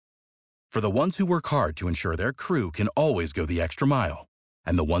For the ones who work hard to ensure their crew can always go the extra mile,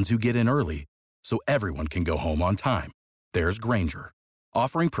 and the ones who get in early so everyone can go home on time, there's Grainger,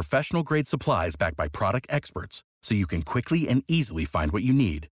 offering professional-grade supplies backed by product experts so you can quickly and easily find what you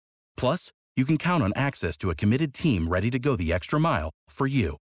need. Plus, you can count on access to a committed team ready to go the extra mile for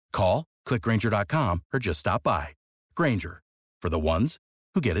you. Call, click Grainger.com, or just stop by. Grainger, for the ones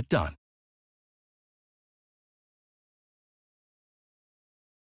who get it done.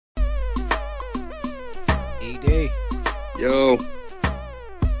 ED. Yo.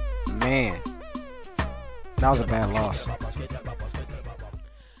 Man. That was a bad loss.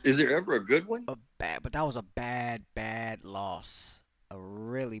 Is there ever a good one? But that was a bad loss. A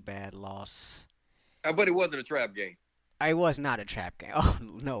really bad loss. But it wasn't a trap game. It was not a trap game. Oh,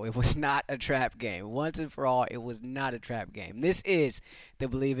 no, it was not a trap game. Once and for all, it was not a trap game. This is the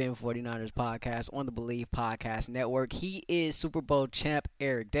Believe in 49ers podcast on the Believe Podcast Network. He is Super Bowl champ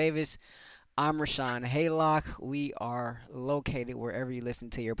Eric Davis. I'm Rashawn Haylock. We are located wherever you listen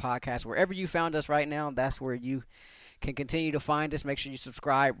to your podcast. Wherever you found us right now, that's where you can continue to find us. Make sure you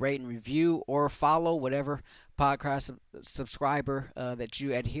subscribe, rate, and review, or follow whatever podcast subscriber that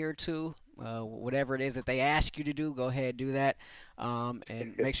you adhere to. Whatever it is that they ask you to do, go ahead, do that.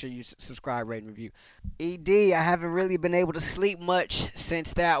 And make sure you subscribe, rate, and review. ED, I haven't really been able to sleep much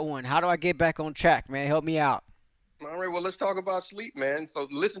since that one. How do I get back on track, man? Help me out. All right, well, let's talk about sleep, man. So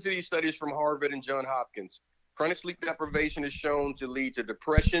listen to these studies from Harvard and Johns Hopkins. Chronic sleep deprivation is shown to lead to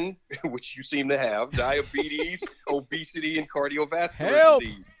depression, which you seem to have, diabetes, obesity, and cardiovascular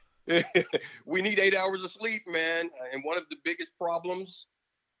disease. We need 8 hours of sleep, man. And one of the biggest problems,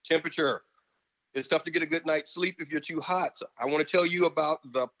 temperature. It's tough to get a good night's sleep if you're too hot. I want to tell you about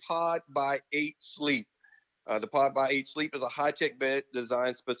the Pod by 8 Sleep. The Pod by 8 Sleep is a high-tech bed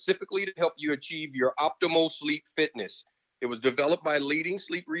designed specifically to help you achieve your optimal sleep fitness. It was developed by leading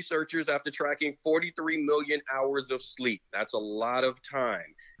sleep researchers after tracking 43 million hours of sleep. That's a lot of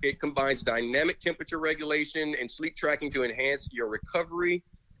time. It combines dynamic temperature regulation and sleep tracking to enhance your recovery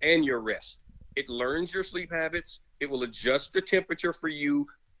and your rest. It learns your sleep habits. It will adjust the temperature for you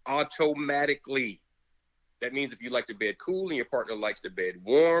automatically. That means if you like the bed cool and your partner likes the bed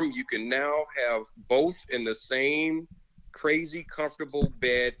warm, you can now have both in the same crazy comfortable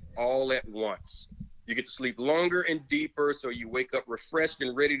bed all at once. You get to sleep longer and deeper so you wake up refreshed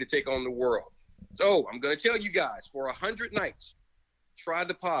and ready to take on the world. So I'm going to tell you guys, for 100 nights, try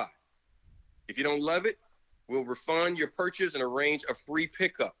the Pod. If you don't love it, we'll refund your purchase and arrange a free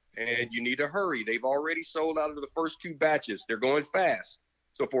pickup. And you need to hurry. They've already sold out of the first 2 batches. They're going fast.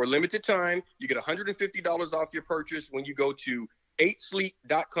 So for a limited time, you get $150 off your purchase when you go to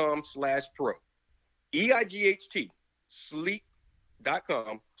 8sleep.com/pro. EIGHT,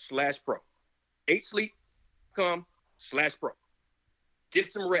 sleep.com/pro. 8sleep.com/pro.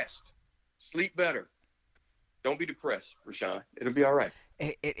 Get some rest. Sleep better. Don't be depressed, Rashawn. It'll be all right.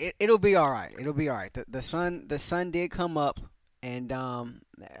 It'll be all right. It'll be all right. The sun did come up. And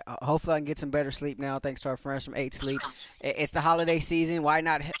hopefully I can get some better sleep now thanks to our friends from 8 Sleep. It's the holiday season. Why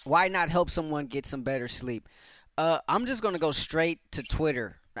not help someone get some better sleep? I'm just going to go straight to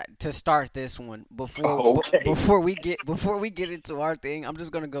Twitter to start this one before we get into our thing. I'm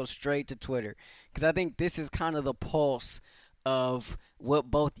just going to go straight to Twitter because I think this is kind of the pulse of what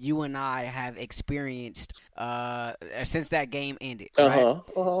both you and I have experienced since that game ended. Right?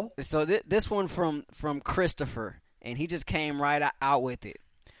 So this one from Christopher. And he just came right out with it.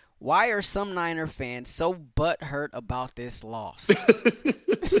 Why are some Niner fans so butthurt about this loss?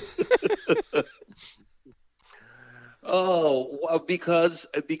 Because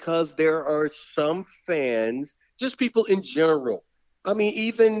there are some fans, just people in general. I mean,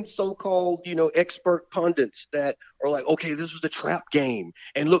 even so-called, expert pundits that are like, okay, this was a trap game.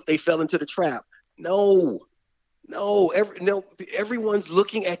 And look, they fell into the trap. No, everyone's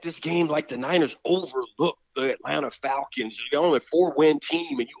looking at this game like the Niners overlooked the Atlanta Falcons. You're only a 4-win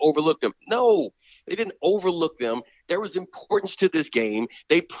team and you overlooked them. No, they didn't overlook them. There was importance to this game.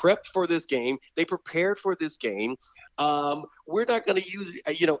 They prepped for this game. They prepared for this game. We're not going to use,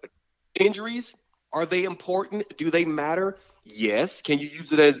 injuries. Are they important? Do they matter? Yes. Can you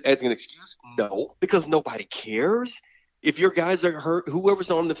use it as an excuse? No, because nobody cares. If your guys are hurt, whoever's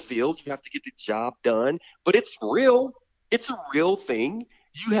on the field, you have to get the job done. But it's real. It's a real thing.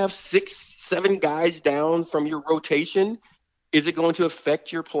 You have 6-7 guys down from your rotation. Is it going to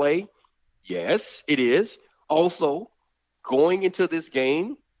affect your play? Yes, it is. Also, going into this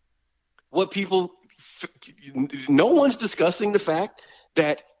game, no one's discussing the fact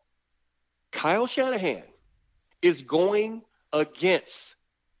that Kyle Shanahan is going against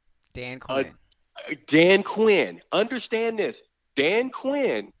Dan Quinn. Dan Quinn. Understand this. Dan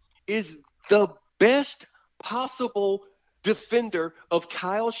Quinn is the best possible defender of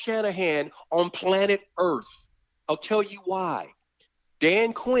Kyle Shanahan on planet Earth. I'll tell you why.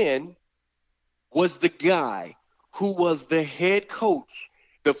 Dan Quinn was the guy who was the head coach,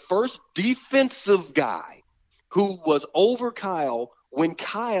 the first defensive guy who was over Kyle when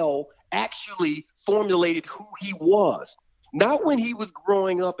Kyle actually formulated who he was. Not when he was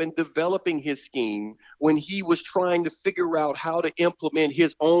growing up and developing his scheme, when he was trying to figure out how to implement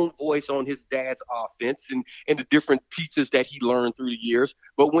his own voice on his dad's offense and the different pieces that he learned through the years,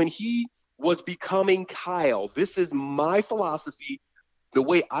 but when he was becoming Kyle. This is my philosophy, the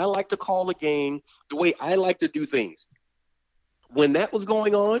way I like to call a game, the way I like to do things. When that was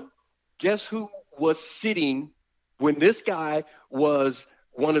going on, guess who was sitting when this guy was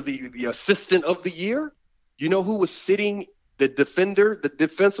one of the assistant of the year? You know who was sitting? The defender, the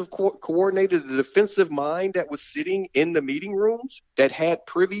defensive coordinator, the defensive mind that was sitting in the meeting rooms that had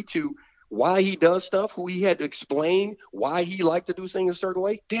privy to why he does stuff, who he had to explain why he liked to do things a certain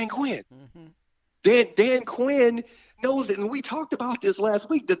way? Dan Quinn. Mm-hmm. Dan Quinn knows that, and we talked about this last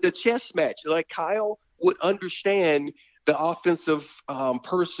week, the chess match. Like Kyle would understand the offensive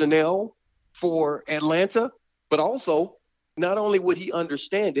personnel for Atlanta, but also not only would he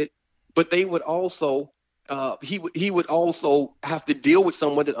understand it, but they would also he would also have to deal with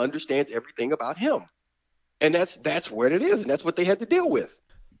someone that understands everything about him. And that's where it is, and that's what they had to deal with.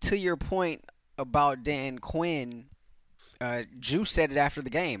 To your point about Dan Quinn, Juice said it after the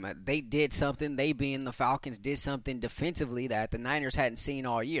game. They did something, they being the Falcons, did something defensively that the Niners hadn't seen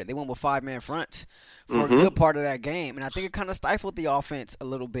all year. They went with 5-man fronts for a good part of that game, and I think it kind of stifled the offense a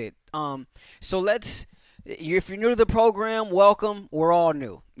little bit. So if you're new to the program, welcome. We're all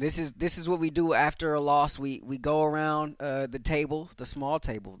new. This is what we do after a loss. We go around the table, the small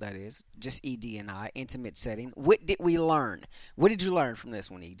table that is, just ED and I, intimate setting. What did we learn? What did you learn from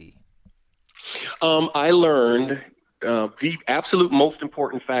this one, ED? I learned the absolute most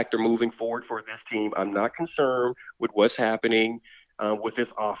important factor moving forward for this team. I'm not concerned with what's happening with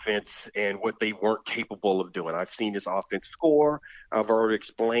this offense and what they weren't capable of doing. I've seen this offense score. I've already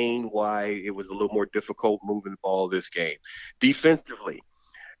explained why it was a little more difficult moving the ball this game. Defensively,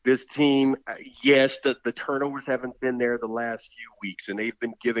 this team, yes, the turnovers haven't been there the last few weeks, and they've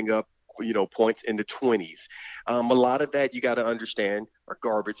been giving up, points in the 20s. A lot of that you got to understand are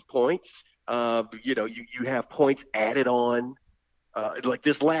garbage points. You have points added on. Like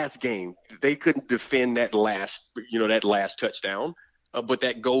this last game, they couldn't defend that last touchdown, but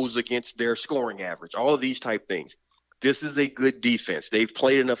that goes against their scoring average. All of these type things. This is a good defense. They've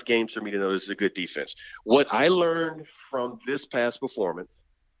played enough games for me to know this is a good defense. What I learned from this past performance,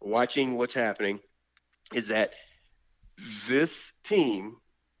 watching what's happening, is that this team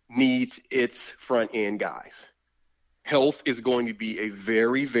needs its front end guys. Health is going to be a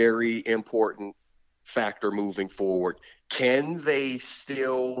very, very important factor moving forward. Can they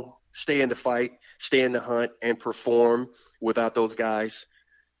still stay in the fight, stay in the hunt, and perform without those guys?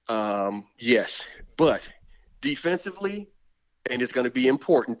 Yes. But defensively, and it's going to be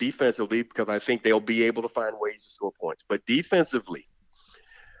important defensively because I think they'll be able to find ways to score points. But defensively,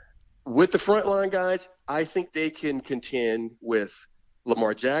 with the frontline guys, I think they can contend with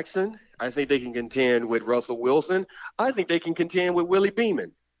Lamar Jackson. I think they can contend with Russell Wilson. I think they can contend with Willie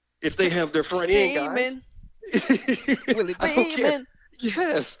Beeman if they have their front end guys. Willie Beeman.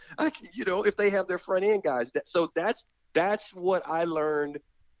 Yes, if they have their front end guys. So that's what I learned.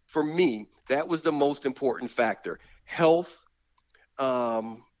 For me, that was the most important factor: health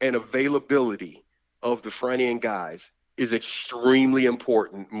and availability of the front end guys is extremely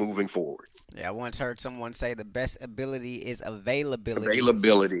important moving forward. Yeah, I once heard someone say the best ability is availability.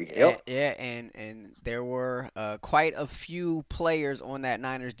 Availability, yep. Yeah, and there were quite a few players on that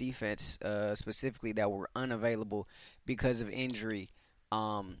Niners defense specifically that were unavailable because of injury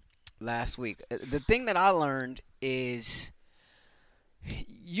last week. The thing that I learned is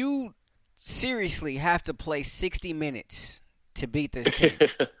you seriously have to play 60 minutes to beat this team.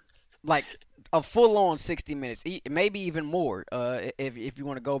 Like a full-on 60 minutes, maybe even more if you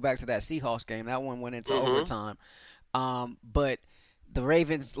want to go back to that Seahawks game. That one went into overtime. But the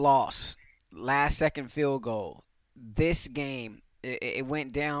Ravens lost, last-second field goal. This game, it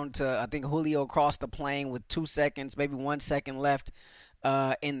went down to, I think Julio crossed the plane with 2 seconds, maybe 1 second left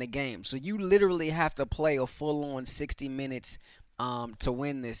in the game. So you literally have to play a full-on 60 minutes to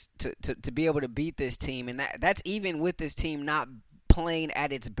win this, to be able to beat this team. And that's even with this team not playing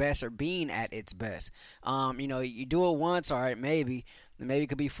at its best or being at its best. You do it once, all right, maybe it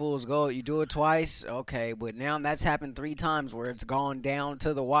could be fool's gold. You do it twice, okay, but now that's happened 3 times where it's gone down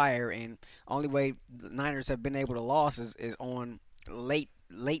to the wire, and only way the Niners have been able to lose is on late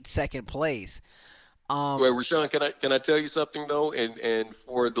late second plays. Well, Rashawn, can I tell you something though? And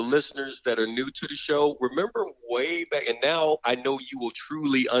for the listeners that are new to the show, remember way back, and now I know you will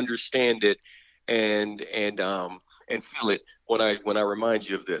truly understand it and feel it when I remind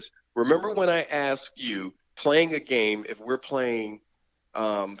you of this. Remember when I asked you playing a game, if we're playing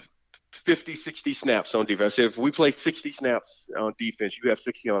 50, 60 snaps on defense. I said, if we play 60 snaps on defense, you have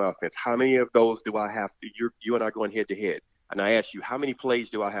 60 on offense. How many of those do I have to? You and I going head to head. And I asked you, how many plays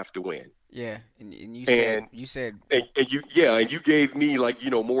do I have to win? Yeah, and you said and you gave me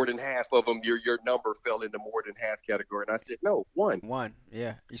more than half of them. Your number fell in the more than half category, and I said no, one. One,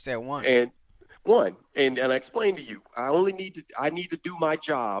 yeah, you said one. And one, and I explained to you, I need to do my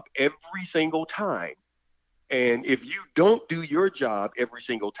job every single time. And if you don't do your job every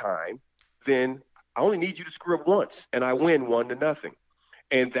single time, then I only need you to screw up once, and I win 1-0.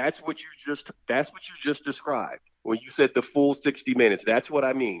 And that's what you just described when you said the full 60 minutes. That's what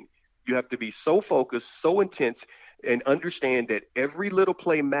I mean. You have to be so focused, so intense, and understand that every little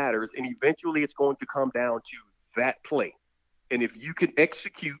play matters, and eventually it's going to come down to that play. And if you can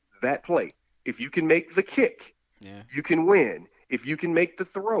execute that play, if you can make the kick, you can win. If you can make the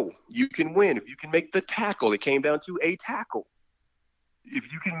throw, you can win. If you can make the tackle, it came down to a tackle.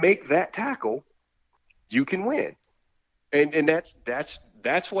 If you can make that tackle, you can win. And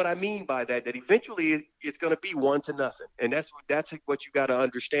that's what I mean by that. That eventually it's going to be 1-0, and that's what you got to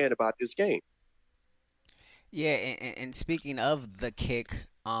understand about this game. Yeah, and speaking of the kick,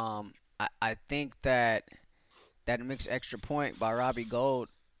 I think that mixed extra point by Robbie Gould,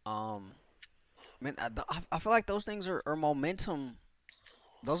 man, I feel like those things are momentum.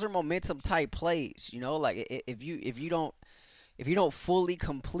 Those are momentum type plays. Like if you don't fully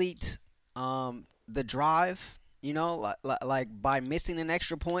complete the drive. Like by missing an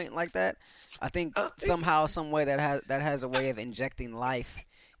extra point like that, I think somehow, some way that has a way of injecting life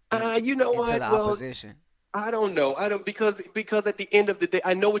into the opposition. I don't know. Because at the end of the day,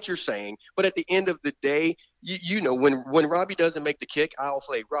 I know what you're saying, but at the end of the day, when Robbie doesn't make the kick, I'll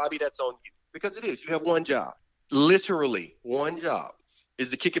say, Robbie, that's on you, because it is. You have one job, literally one job, is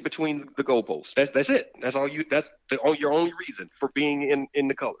to kick it between the goalposts. That's it. That's all you. That's your only reason for being in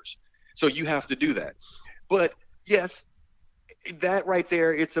the colors. So you have to do that. But yes, that right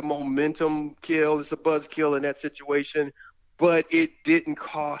there, it's a momentum kill. It's a buzz kill in that situation, but it didn't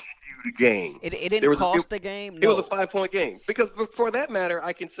cost you the game. It didn't cost the game? No. It was a 5-point game. Because for that matter,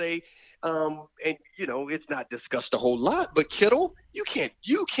 I can say, it's not discussed a whole lot, but Kittle, you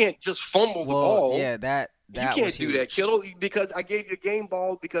can't just fumble the ball. Yeah, that you can't do that, Kittle, because I gave you a game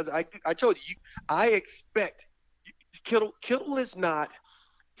ball because I told you, I expect Kittle is not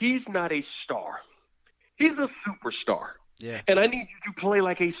 – he's not a star. He's a superstar. Yeah. And I need you to play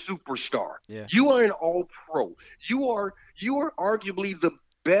like a superstar. Yeah. You are an all-pro. You are arguably the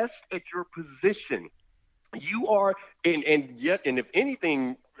best at your position. You are and if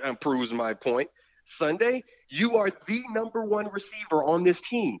anything proves my point, Sunday, you are the number one receiver on this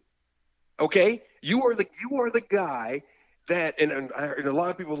team. Okay? You are the guy that and a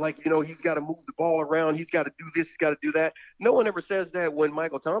lot of people he's got to move the ball around, he's got to do this, he's got to do that. No one ever says that when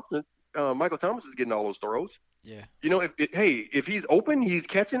Michael Thomas is getting all those throws. Yeah. If he's open, he's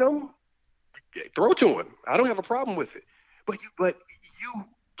catching them, throw to him. I don't have a problem with it. But you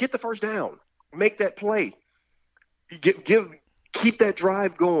get the first down, make that play, keep that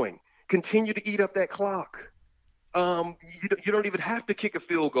drive going, continue to eat up that clock. You don't even have to kick a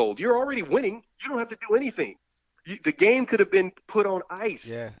field goal. You're already winning. You don't have to do anything. The game could have been put on ice.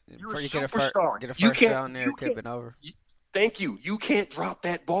 Yeah. You're a you superstar. Get a first down there, could have been over. Thank you. You can't drop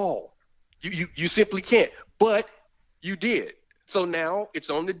that ball. You simply can't. But you did. So now it's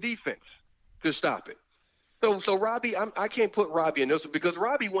on the defense to stop it. So Robbie, I can't put Robbie in this because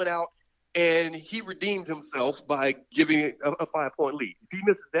Robbie went out and he redeemed himself by giving it a 5-point lead. If he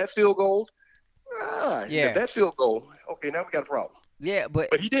misses that field goal, that field goal, okay, now we got a problem. Yeah,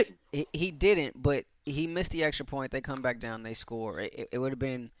 but he didn't. He didn't, but he missed the extra point. They come back down, they score. It would have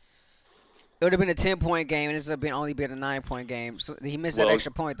been. It would have been a 10-point game, and it's only been a 9-point game. So he missed that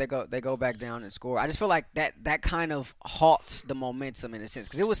extra point. They go back down and score. I just feel like that kind of halts the momentum in a sense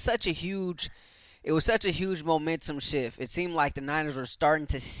because it was such a huge momentum shift. It seemed like the Niners were starting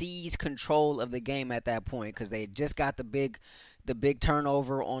to seize control of the game at that point because they had just got the big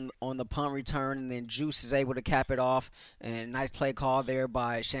turnover on the punt return, and then Juice is able to cap it off. And nice play call there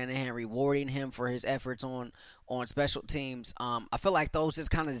by Shanahan, rewarding him for his efforts on special teams. I feel like those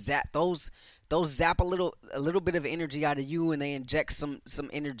just kind of zap a little bit of energy out of you, and they inject some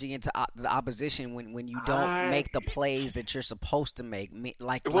energy into the opposition when you don't make the plays that you're supposed to make,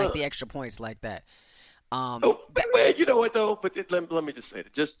 like the extra points like that. Well, you know what though? But let me just say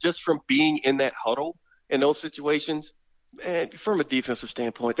it. Just from being in that huddle in those situations, man, from a defensive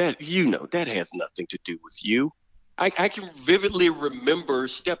standpoint, that has nothing to do with you. I can vividly remember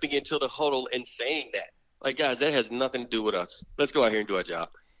stepping into the huddle and saying that. Like, guys, that has nothing to do with us. Let's go out here and do our job.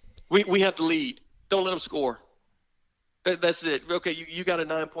 We have to lead. Don't let them score. That's it. Okay, you got a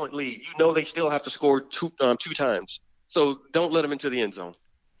 9-point lead. You know they still have to score two times. So don't let them into the end zone.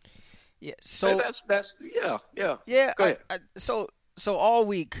 Yeah. So that's yeah. Yeah. Go ahead. So all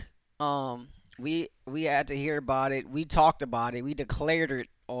week, we had to hear about it. We talked about it. We declared it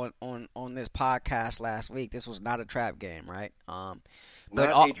on this podcast last week. This was not a trap game, right?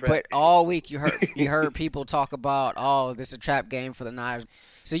 But all week you heard people talk about, oh, this is a trap game for the Niners.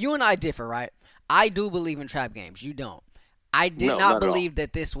 So you and I differ, right? I do believe in trap games. You don't. I did not believe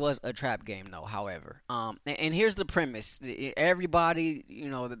that this was a trap game, though. However, and here's the premise: everybody,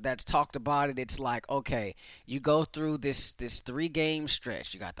 that's talked about it. It's like, okay, you go through this 3-game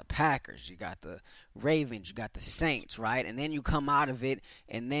stretch. You got the Packers, you got the Ravens, you got the Saints, right? And then you come out of it,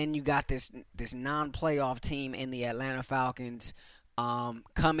 and then you got this non-playoff team in the Atlanta Falcons.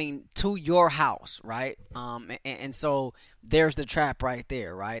 Coming to your house, right? And so there's the trap right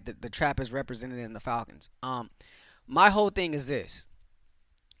there, right? The trap is represented in the Falcons. My whole thing is this: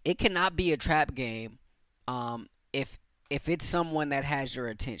 it cannot be a trap game, if it's someone that has your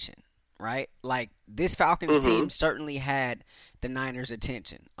attention, right? Like this Falcons team certainly had the Niners'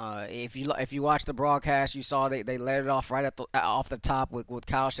 attention. If you watch the broadcast, you saw they let it off right off the top with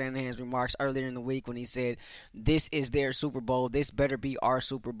Kyle Shanahan's remarks earlier in the week when he said, "This is their Super Bowl. This better be our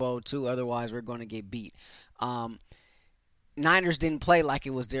Super Bowl too. Otherwise, we're going to get beat." Niners didn't play like it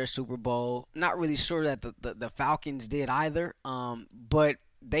was their Super Bowl. Not really sure that the Falcons did either. But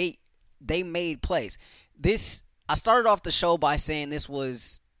they made plays. I started off the show by saying this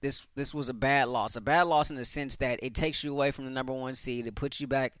was a bad loss. A bad loss in the sense that it takes you away from the number 1 seed. It puts you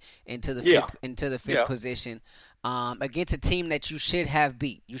back into the fifth position against a team that you should have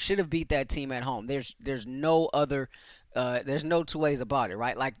beat. You should have beat that team at home. There's no other. There's no two ways about it,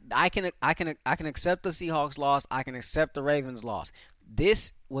 right? Like I can accept the Seahawks loss. I can accept the Ravens loss.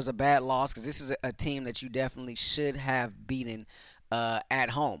 This was a bad loss because this is a team that you definitely should have beaten at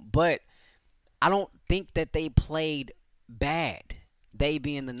home. But I don't think that they played bad. They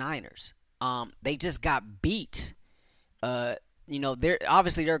being the Niners, they just got beat. There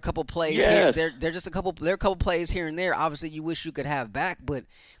obviously there are a couple plays yes. here. There are a couple plays here and there. Obviously, you wish you could have back, but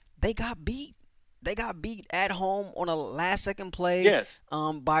they got beat. They got beat at home on a last-second play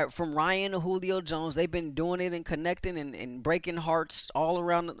from Ryan to Julio Jones. They've been doing it and connecting and breaking hearts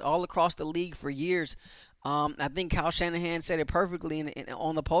all across the league for years. I think Kyle Shanahan said it perfectly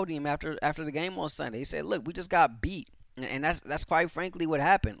on the podium after the game on Sunday. He said, "Look, we just got beat," and that's quite frankly what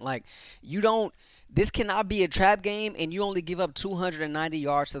happened. Like this cannot be a trap game, and you only give up 290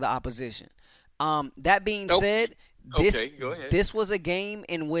 yards to the opposition. That being said, this was a game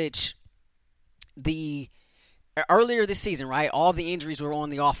in which earlier this season, right, all the injuries were on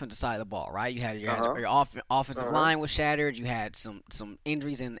the offensive side of the ball, right? You had your offensive line was shattered. You had some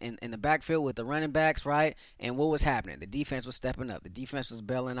injuries in the backfield with the running backs, right? And what was happening? The defense was stepping up. The defense was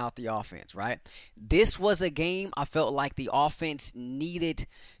bailing out the offense, right? This was a game I felt like the offense needed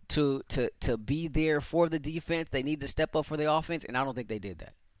to be there for the defense. They needed to step up for the offense, and I don't think they did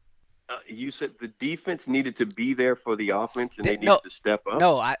that. You said the defense needed to be there for the offense, and they needed to step up?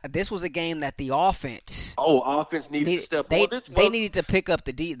 No, this was a game that the offense... offense needed to step up. They needed to pick up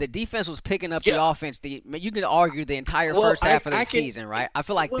the defense was picking up the offense. You can argue the entire first half of the season, right? I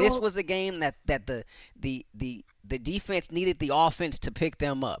feel like this was a game that the defense needed the offense to pick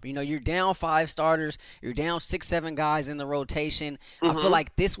them up. You're down 5 starters. You're down 6-7 guys in the rotation. I feel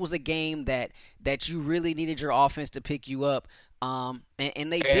like this was a game that you really needed your offense to pick you up. And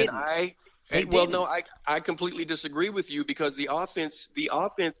they didn't. I completely disagree with you because the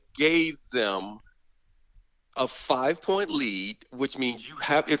offense gave them a 5-point lead, which means you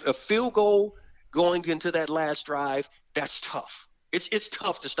have if a field goal going into that last drive, that's tough. It's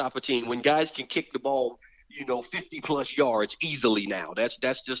tough to stop a team when guys can kick the ball, 50 plus yards easily now. That's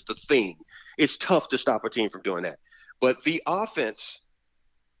just the thing. It's tough to stop a team from doing that. But the offense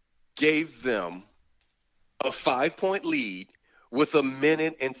gave them a 5-point lead with a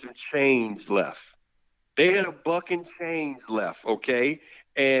minute and some change left. They had a buck and change left, okay?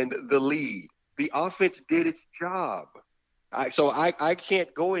 And the lead. The offense did its job. So I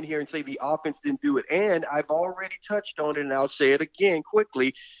can't go in here and say the offense didn't do it. And I've already touched on it, and I'll say it again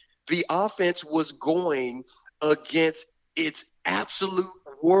quickly. The offense was going against its absolute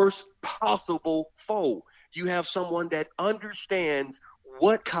worst possible foe. You have someone that understands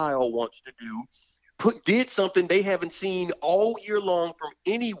what Kyle wants to do. did something they haven't seen all year long from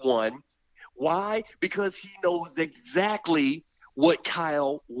anyone. Why? Because he knows exactly what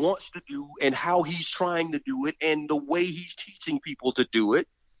Kyle wants to do and how he's trying to do it and the way he's teaching people to do it.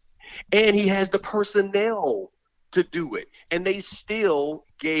 And he has the personnel to do it. And they still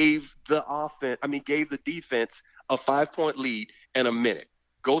gave the defense a 5-point lead in a minute.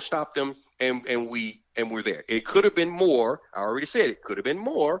 Go stop them, and we're there. It could have been more. I already said it could have been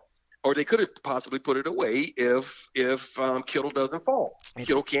more, or they could have possibly put it away if Kittle doesn't fall.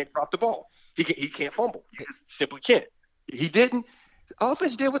 Kittle can't drop the ball. He can't fumble. He just simply can't. He didn't.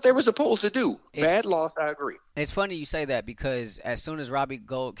 Offense did what they were supposed to do. Bad loss, I agree. It's funny you say that because as soon as Robbie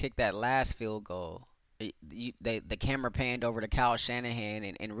Gould kicked that last field goal, the camera panned over to Kyle Shanahan,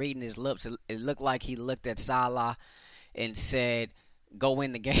 and reading his lips, it looked like he looked at Salah and said, "Go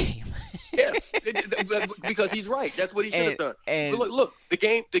win the game." Yes, because he's right. That's what he should have done. And look, the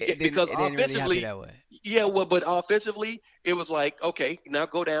game because offensively, really yeah, well, but offensively, it was like, okay, now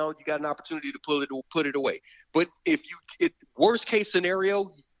go down. You got an opportunity to put it away. But worst case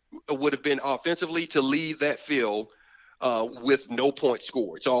scenario would have been offensively to leave that field with no point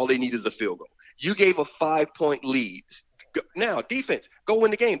scored. It's all they need is a field goal. You gave a 5-point lead. Now, defense, go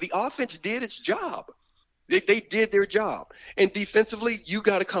win the game. The offense did its job. They did their job. And defensively, you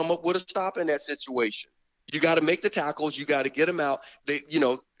got to come up with a stop in that situation. You got to make the tackles. You got to get them out.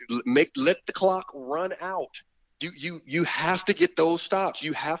 Let the clock run out. You have to get those stops.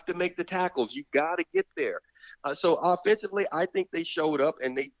 You have to make the tackles. You got to get there. So offensively, I think they showed up,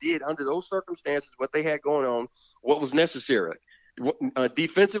 and they did under those circumstances what they had going on, what was necessary.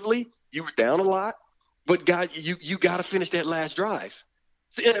 Defensively, you were down a lot, but God, you got to finish that last drive.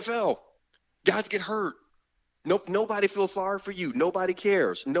 It's the NFL. Guys get hurt. Nobody feels sorry for you. Nobody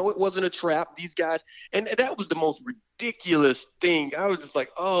cares. No, it wasn't a trap. These guys, and that was the most ridiculous thing. I was just like,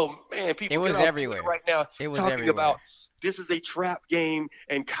 oh man, people. It was everywhere right now. It was talking everywhere. About this is a trap game,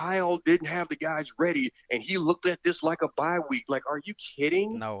 and Kyle didn't have the guys ready, and he looked at this like a bye week. Like, are you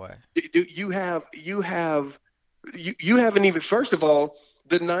kidding? No way. You haven't even. First of all,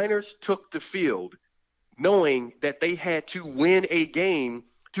 the Niners took the field knowing that they had to win a game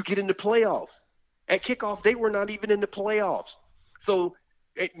to get into playoffs. At kickoff, they were not even in the playoffs. So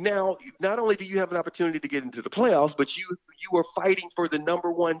now, not only do you have an opportunity to get into the playoffs, but you are fighting for the number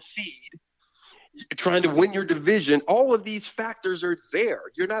 1 seed, trying to win your division. All of these factors are there.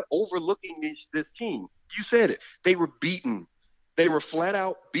 You're not overlooking this team. You said it. They were beaten. They were flat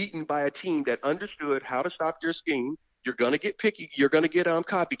out beaten by a team that understood how to stop your scheme. You're going to get picky. You're going to get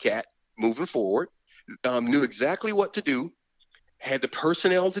copycat moving forward. Knew exactly what to do. Had the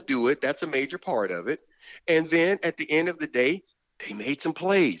personnel to do it. That's a major part of it. And then at the end of the day, they made some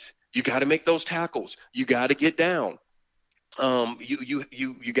plays. You got to make those tackles. You got to get down. You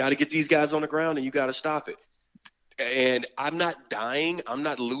got to get these guys on the ground, and you got to stop it. And I'm not dying. I'm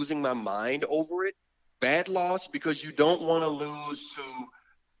not losing my mind over it. Bad loss because you don't want to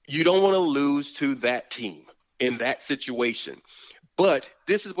lose to that team in that situation. But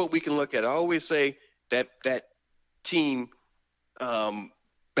this is what we can look at. I always say that team.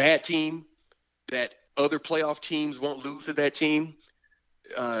 Bad team, that other playoff teams won't lose to that team.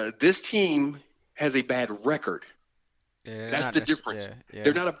 This team has a bad record. Yeah, that's the difference. Yeah.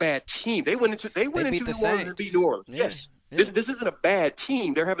 They're not a bad team. They went into New Orleans and beat New Orleans. Yeah. Yes. Yeah. This isn't a bad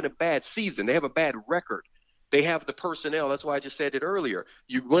team. They're having a bad season. They have a bad record. They have the personnel. That's why I just said it earlier.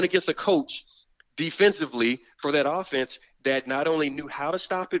 You went against a coach defensively for that offense that not only knew how to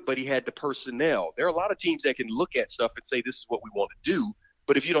stop it, but he had the personnel. There are a lot of teams that can look at stuff and say, this is what we want to do.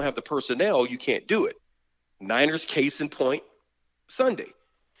 But if you don't have the personnel, you can't do it. Niners, case in point, Sunday.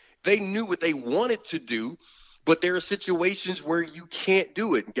 They knew what they wanted to do, but there are situations where you can't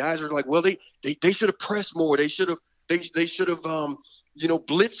do it. And guys are like, well, they should have pressed more. They should have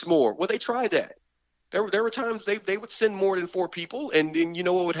blitzed more. Well, they tried that. There were times they would send more than 4 people, and then you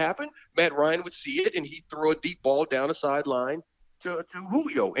know what would happen? Matt Ryan would see it, and he'd throw a deep ball down the sideline to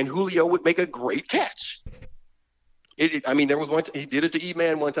Julio, and Julio would make a great catch. There was one he did it to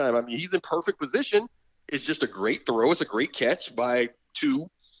E-Man one time. I mean, he's in perfect position. It's just a great throw. It's a great catch by 2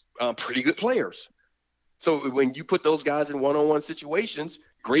 pretty good players. So when you put those guys in one-on-one situations,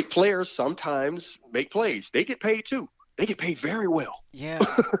 great players sometimes make plays. They get paid too. They get paid very well. Yeah,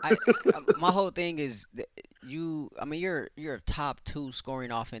 my whole thing is you're a top 2 scoring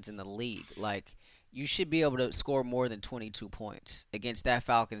offense in the league. Like, you should be able to score more than 22 points against that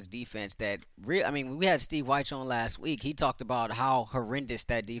Falcons defense. We had Steve Wyche on last week. He talked about how horrendous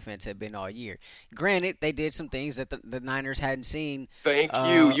that defense had been all year. Granted, they did some things that the Niners hadn't seen. Thank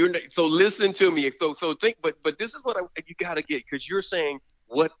you. So listen to me. So think, but this is what you got to get, because you're saying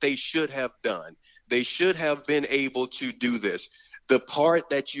what they should have done. They should have been able to do this. The part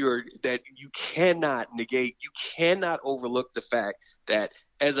that you cannot negate, you cannot overlook the fact that,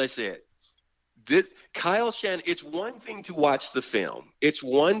 as I said, this Kyle Shanahan, it's one thing to watch the film. It's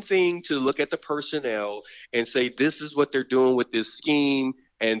one thing to look at the personnel and say, this is what they're doing with this scheme,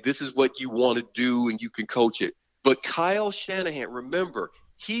 and this is what you want to do, and you can coach it. But Kyle Shanahan, remember,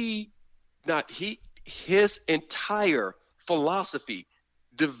 his entire philosophy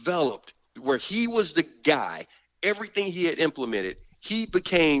developed where he was the guy. Everything he had implemented, he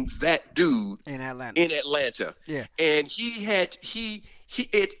became that dude in Atlanta. Yeah. And he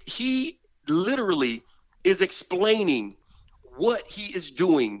literally is explaining what he is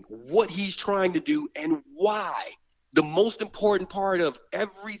doing, what he's trying to do, and why. The most important part of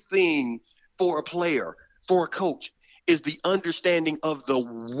everything for a player, for a coach, is the understanding of the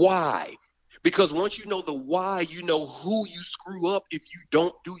why. Because once you know the why, you know who you screw up if you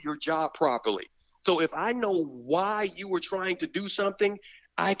don't do your job properly. So if I know why you were trying to do something,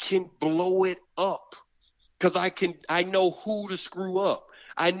 I can blow it up because I know who to screw up.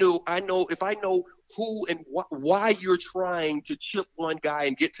 I know if I know who and why you're trying to chip one guy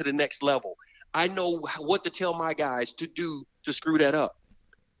and get to the next level, I know what to tell my guys to do to screw that up.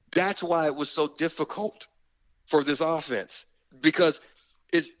 That's why it was so difficult for this offense, because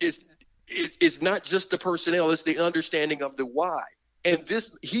it's not just the personnel, it's the understanding of the why. And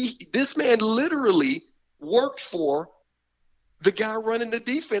this man literally worked for the guy running the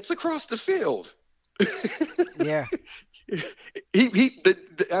defense across the field. Yeah.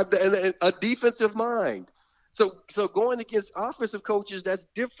 A defensive mind. So going against offensive coaches, that's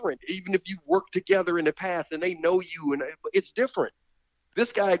different. Even if you worked together in the past and they know you, and it's different.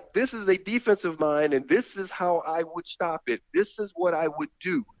 This guy, this is a defensive mind, and this is how I would stop it. This is what I would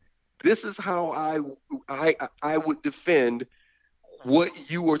do. This is how I would defend what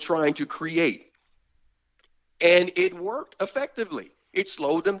you were trying to create. And it worked effectively. It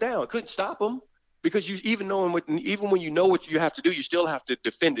slowed them down. It couldn't stop them, because even when you know what you have to do, you still have to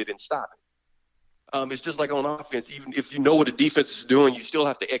defend it and stop it. It's just like on offense. Even if you know what the defense is doing, you still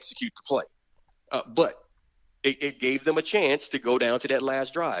have to execute the play. But it gave them a chance to go down to that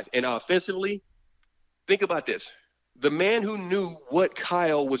last drive. And offensively, think about this. The man who knew what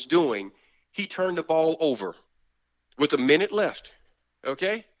Kyle was doing, he turned the ball over with a minute left.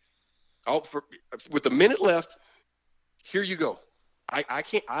 Okay? With a minute left, here you go. I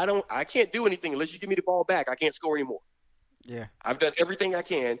can't do anything unless you give me the ball back. I can't score anymore. Yeah. I've done everything I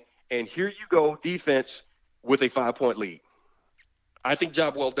can, and here you go, defense with a 5-point lead. I think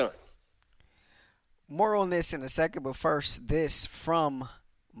job well done. More on this in a second, but first, this from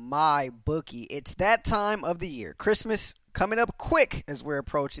MyBookie. It's that time of the year. Christmas coming up quick as we're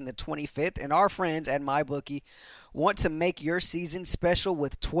approaching the 25th, and our friends at MyBookie want to make your season special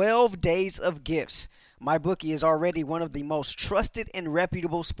with 12 days of gifts. MyBookie is already one of the most trusted and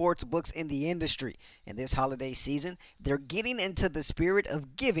reputable sports books in the industry. And this holiday season, they're getting into the spirit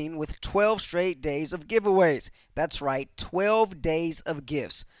of giving with 12 straight days of giveaways. That's right, 12 days of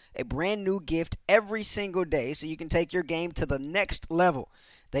gifts. A brand new gift every single day so you can take your game to the next level.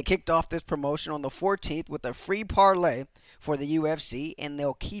 They kicked off this promotion on the 14th with a free parlay for the UFC, and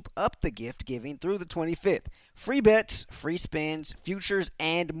they'll keep up the gift giving through the 25th. Free bets, free spins, futures,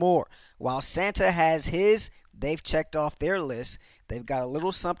 and more. While Santa has his, they've checked off their list. They've got a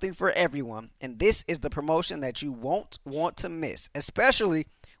little something for everyone, and this is the promotion that you won't want to miss, especially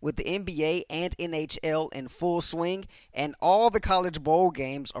with the NBA and NHL in full swing, and all the college bowl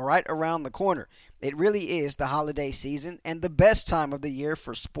games are right around the corner. It really is the holiday season and the best time of the year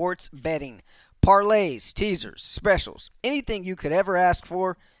for sports betting. Parlays, teasers, specials, anything you could ever ask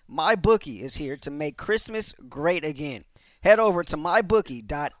for, MyBookie is here to make Christmas great again. Head over to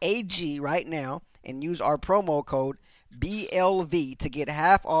mybookie.ag right now and use our promo code BLV to get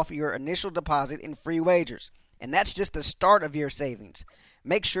half off your initial deposit and free wagers. And that's just the start of your savings.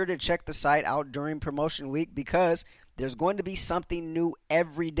 Make sure to check the site out during promotion week, because there's going to be something new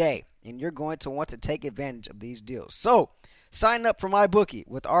every day, and you're going to want to take advantage of these deals. So, sign up for MyBookie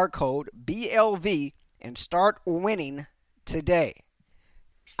with our code BLV and start winning today.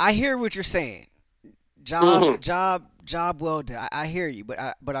 I hear what you're saying. Job well done. I hear you,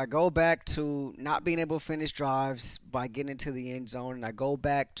 but I go back to not being able to finish drives by getting into the end zone, and I go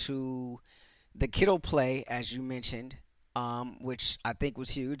back to the Kittle play, as you mentioned, which I think was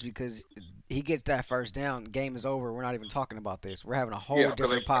huge, because he gets that first down, game is over. We're not even talking about this. We're having a whole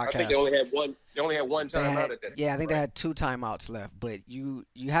different podcast. I think they only had one timeout at that. Yeah, I think they had 2 timeouts left. But you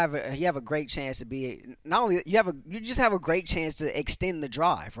have a great chance to be, not only you just have a great chance to extend the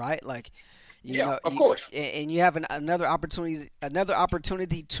drive, right? Like, Of course. And you have another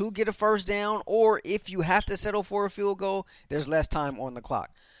opportunity to get a first down, or if you have to settle for a field goal, there's less time on the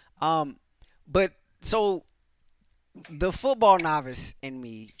clock. But so the football novice in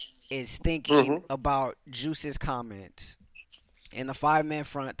me is thinking about Juice's comments in the 5-man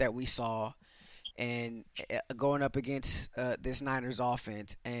front that we saw, and going up against this Niners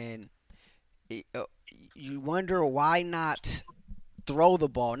offense, and you wonder why not throw the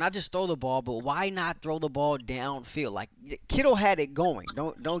ball, not just throw the ball, but why not throw the ball downfield? Like, Kittle had it going.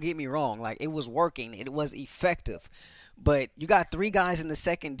 Don't get me wrong. Like, it was working. It was effective. But you got 3 guys in the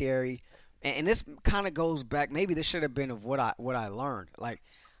secondary, and this kind of goes back. Maybe this should have been of what I learned. Like,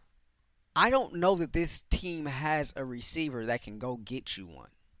 I don't know that this team has a receiver that can go get you one.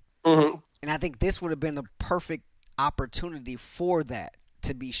 Mm-hmm. And I think this would have been the perfect opportunity for that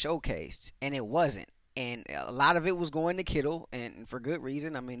to be showcased, and it wasn't. And a lot of it was going to Kittle, and for good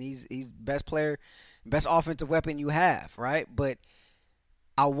reason. I mean, he's best player, best offensive weapon you have, right? But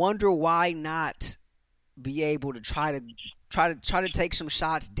I wonder why not be able to try to take some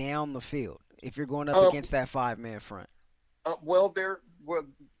shots down the field if you're going up against that 5-man front. I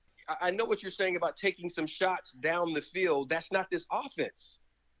know what you're saying about taking some shots down the field. That's not this offense.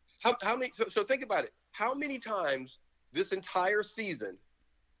 How many? So think about it. How many times this entire season?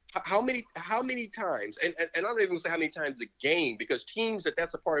 How many times, and I'm not even going to say how many times a game, because teams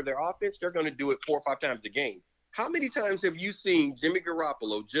that's a part of their offense, they're going to do it 4 or 5 times a game. How many times have you seen Jimmy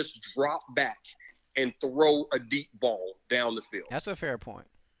Garoppolo just drop back and throw a deep ball down the field? That's a fair point.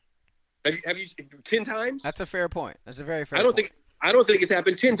 Have you 10 times? That's a fair point. That's a very fair point. I don't think it's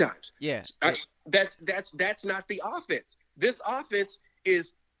happened 10 times. Yeah. That's not the offense. This offense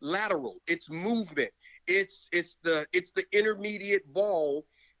is lateral. It's movement. It's the intermediate ball.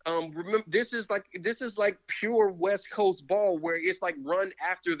 Remember, this is like pure West Coast ball, where it's like run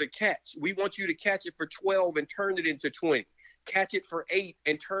after the catch. We want you to catch it for 12 and turn it into 20, catch it for 8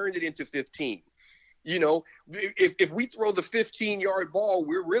 and turn it into 15. You know, if we throw the 15-yard ball,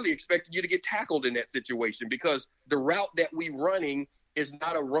 we're really expecting you to get tackled in that situation, because the route that we're running is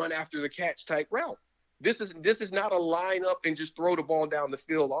not a run after the catch type route. This is not a line up and just throw the ball down the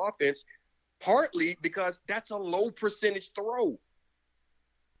field offense, partly because that's a low percentage throw.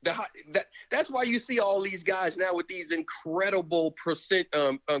 That's why you see all these guys now with these incredible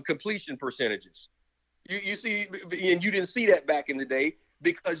completion percentages. You see, and you didn't see that back in the day,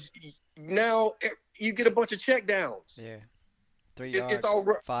 because now you get a bunch of check downs. Yeah, 3 yards, it's all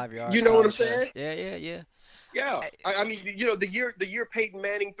 5 yards. You know what I'm saying? Yeah. Yeah, I mean, you know, the year Peyton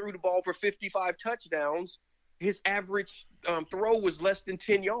Manning threw the ball for 55 touchdowns, his average throw was less than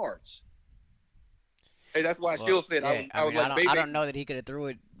 10 yards. Hey, that's why I still said I don't know that he could have threw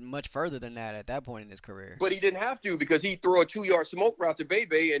it much further than that at that point in his career. But he didn't have to, because he'd throw a 2-yard smoke route to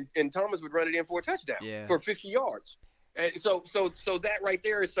Bebe, and Thomas would run it in for a touchdown for 50 yards. And so that right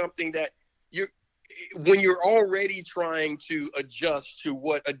there is something that when you're already trying to adjust to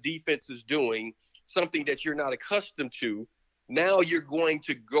what a defense is doing, something that you're not accustomed to, now you're going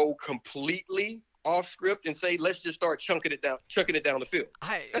to go completely off script and say, let's just start chucking it down the field.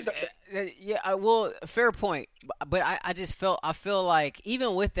 Well, fair point. But I feel like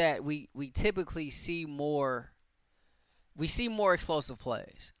even with that, we typically see more explosive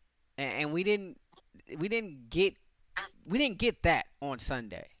plays, and we didn't get that on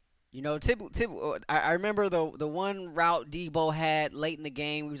Sunday. You know, I remember the one route Debo had late in the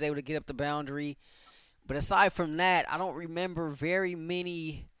game. He was able to get up the boundary, but aside from that, I don't remember very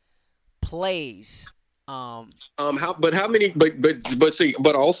many plays. How many?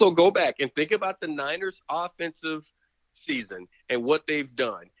 But also go back and think about the Niners' offensive season and what they've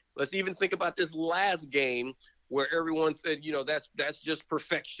done. Let's even think about this last game where everyone said, you know, that's just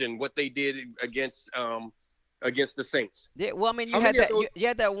perfection what they did against the Saints. Yeah, well, I mean, you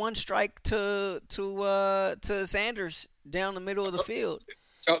had that one strike to Sanders down the middle of the field.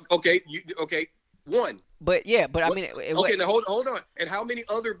 One. But I mean, now hold on. And how many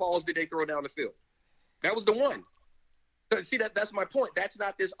other balls did they throw down the field? That was the one. See, that's my point. That's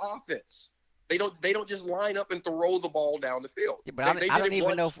not this offense. They don't just line up and throw the ball down the field. Yeah, but I don't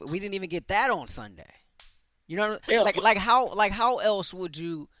even know if we didn't even get that on Sunday. You know, like how else would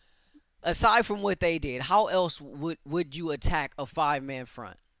you, aside from what they did, how else would you attack a 5-man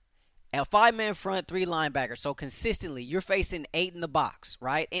front? A 5-man front, 3 linebackers. So consistently, you're facing 8 in the box,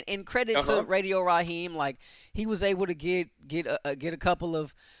 right? And credit to Radio Raheem, like he was able to get a couple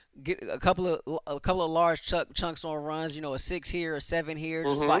of large chunks on runs. You know, a 6 here, a 7 here,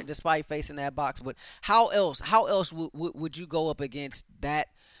 despite facing that box. But how else would you go up against that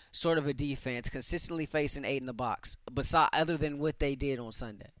sort of a defense, consistently facing 8 in the box, other than what they did on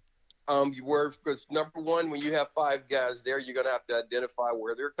Sunday? Because number one, when you have 5 guys there, you're going to have to identify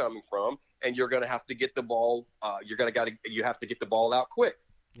where they're coming from, and you're going to have to get the ball. You have to get the ball out quick.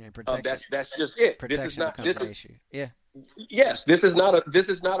 Yeah, protection. That's just it. Protection becomes an issue. Yeah. Yes, this is not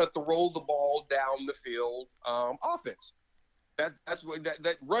a throw the ball down the field offense. That's what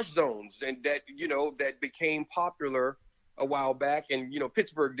that rush zones and that became popular a while back, and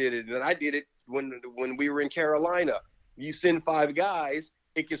Pittsburgh did it, and I did it when we were in Carolina. You send 5 guys,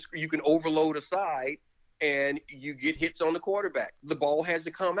 you can overload a side, and you get hits on the quarterback. The ball has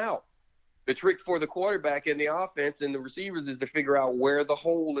to come out. The trick for the quarterback and the offense and the receivers is to figure out where the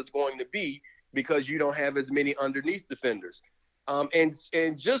hole is going to be, because you don't have as many underneath defenders.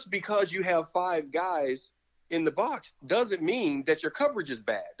 And just because you have 5 guys in the box doesn't mean that your coverage is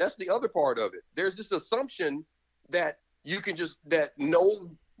bad. That's the other part of it. There's this assumption that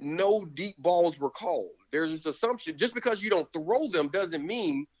no deep balls were called. There's this assumption just because you don't throw them doesn't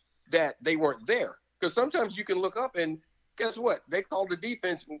mean that they weren't there. Because sometimes you can look up and guess what? They called the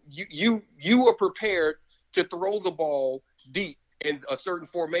defense. You are prepared to throw the ball deep in a certain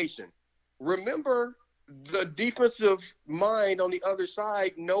formation. Remember, the defensive mind on the other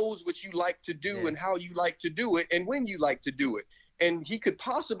side knows what you like to do and how you like to do it and when you like to do it. And he could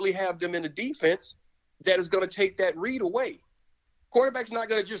possibly have them in a defense that is going to take that read away. Quarterback's not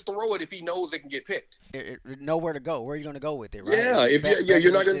going to just throw it if he knows it can get picked. Nowhere to go. Where are you going to go with it, right? Yeah,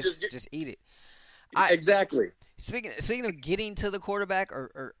 you're not going to just eat it. Exactly. Speaking of getting to the quarterback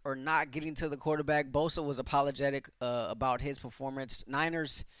or not getting to the quarterback, Bosa was apologetic about his performance.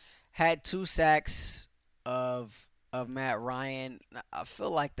 Niners had 2 sacks of Matt Ryan. I feel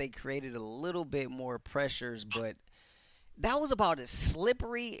like they created a little bit more pressures, but that was about as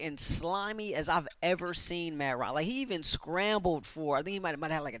slippery and slimy as I've ever seen Matt Ryan. Like, he even scrambled for, I think he might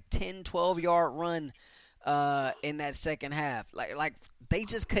have had like a 10, 12-yard run in that second half. Like they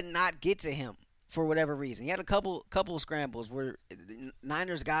just could not get to him for whatever reason. He had a couple of scrambles where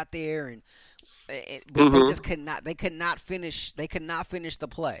Niners got there, but they just could not. They could not finish. They could not finish the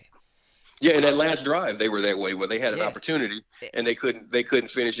play. Yeah, in that last drive, they were that way where they had an opportunity and they couldn't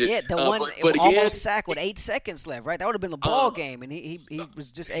finish it. Yeah, the one but almost again, sacked with 8 seconds left. Right, that would have been the ball game, and he was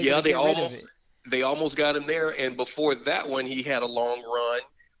just able to get rid of it. They almost got him there, and before that one, he had a long run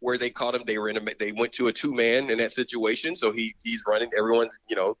where they caught him. They went to a 2-man in that situation, so he's running. Everyone's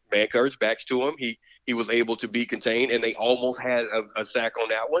man coverage backs to him. He was able to be contained, and they almost had a sack on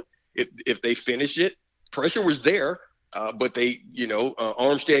that one. If they finish it, pressure was there. But they,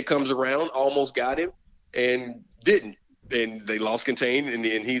 Armstead comes around, almost got him, and didn't, and they lost contain, and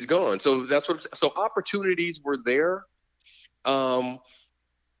he's gone. So that's so opportunities were there.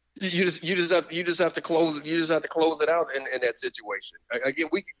 You just have to close it out in that situation. Again,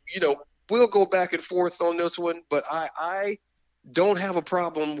 we'll go back and forth on this one, but I don't have a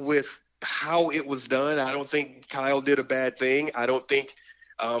problem with how it was done. I don't think Kyle did a bad thing. I don't think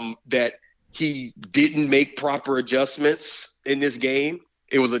that he didn't make proper adjustments in this game.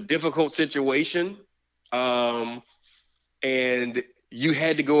 It was a difficult situation, and you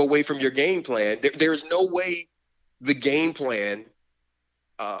had to go away from your game plan. There's no way the game plan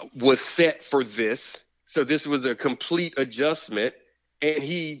was set for this. So this was a complete adjustment, and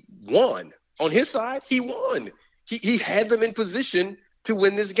he won. On his side, he won. He had them in position to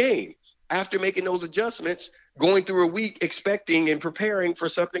win this game after making those adjustments, going through a week expecting and preparing for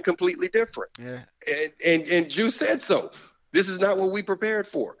something completely different. Yeah. And Drew said so. This is not what we prepared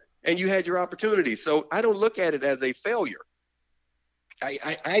for. And you had your opportunity. So I don't look at it as a failure.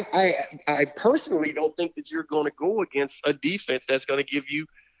 I personally don't think that you're going to go against a defense that's going to give you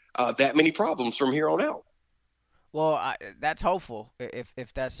that many problems from here on out. Well, that's hopeful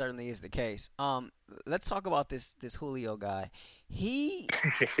if that certainly is the case. Let's talk about this Julio guy. He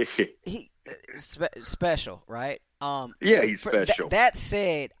special, right? Yeah, he's special. That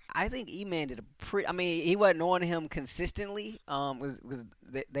said, I think E-Man did a pretty. I mean, he wasn't on him consistently.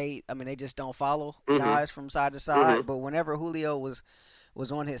 They just don't follow guys from side to side. Mm-hmm. But whenever Julio was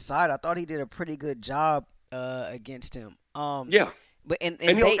on his side, I thought he did a pretty good job against him. Yeah. But they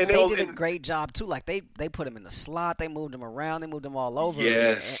did a great job too. Like they put him in the slot, they moved him around, they moved him all over.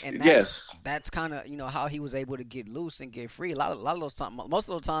 Yes, and that's kind of how he was able to get loose and get free. A lot of those times, most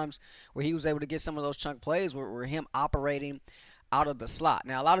of the times where he was able to get some of those chunk plays were him operating out of the slot.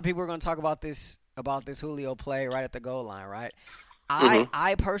 Now a lot of people are going to talk about this Julio play right at the goal line, right?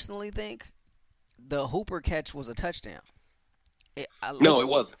 I personally think the Hooper catch was a touchdown. No, it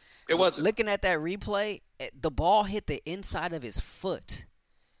wasn't. It wasn't. Looking at that replay, the ball hit the inside of his foot,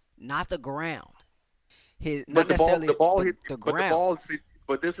 not the ground. But this is the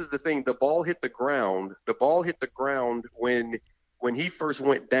thing. The ball hit the ground. The ball hit the ground when when he first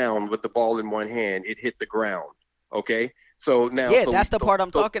went down with the ball in one hand, it hit the ground. Okay, so now that's the part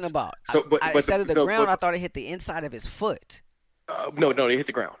I'm talking about. So, but instead of the ground, I thought it hit the inside of his foot. No, they hit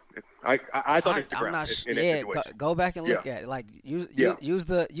the ground. I thought it hit the ground. I'm not go back and look at it. Like use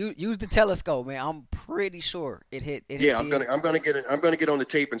the telescope, man. I'm pretty sure it hit. I'm gonna get on the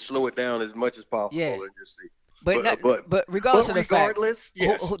tape and slow it down as much as possible and just see. But regardless of the fact,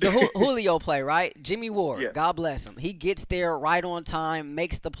 yes. the Julio play, right? Jimmy Ward, God bless him. He gets there right on time,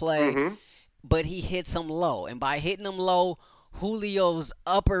 makes the play, but he hits him low. And by hitting him low, Julio's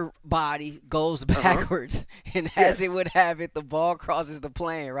upper body goes backwards, and as it would have it, the ball crosses the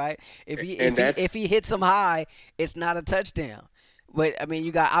plane, right? If he hits him high, it's not a touchdown. But I mean,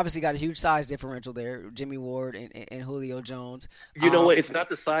 you obviously got a huge size differential there, Jimmy Ward and Julio Jones. You know what? It's not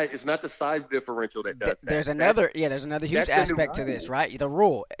the size. It's not the size differential that does that. There's another huge aspect to this, right? The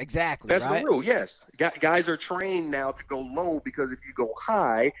rule, exactly. That's right? the rule. Yes, guys are trained now to go low because if you go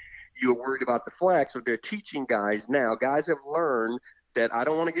high, you're worried about the flag. So they're teaching guys now. Guys have learned that I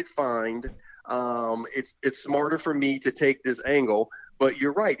don't want to get fined. It's smarter for me to take this angle. But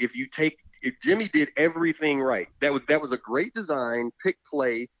you're right. If Jimmy did everything right, that was a great design, pick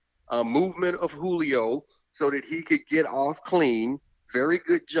play, movement of Julio so that he could get off clean. Very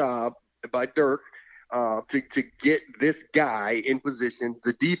good job by Dirk to get this guy in position.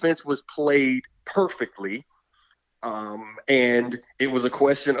 The defense was played perfectly, and it was a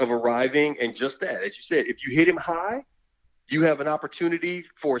question of arriving. And just that, as you said, if you hit him high, you have an opportunity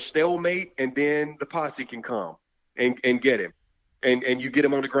for a stalemate, and then the posse can come and get him. And you get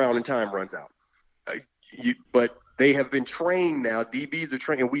him on the ground and time runs out. But they have been trained now. DBs are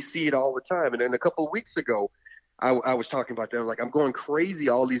trained, and we see it all the time. And then a couple of weeks ago, I was talking about that. I was like, I'm going crazy,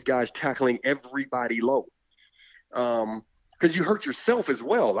 all these guys tackling everybody low. Because you hurt yourself as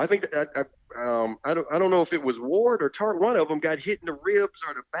well. I think I don't know if it was Ward or Tart. One of them got hit in the ribs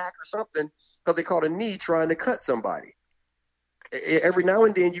or the back or something because they caught a knee trying to cut somebody. Every now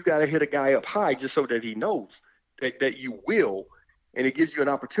and then you got to hit a guy up high just so that he knows that you will. And it gives you an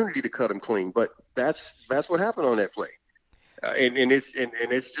opportunity to cut him clean, but that's what happened on that play, and it's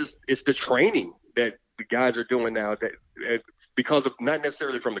the training that the guys are doing now that because of not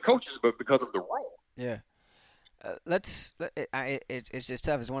necessarily from the coaches, but because of the role. Yeah, it's just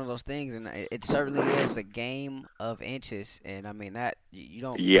tough. It's one of those things, and it certainly is a game of inches. And I mean that you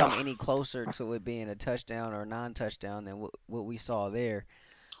don't come any closer to it being a touchdown or a non-touchdown than what we saw there.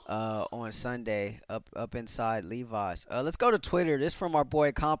 On Sunday up inside Levi's. Let's go to Twitter. This from our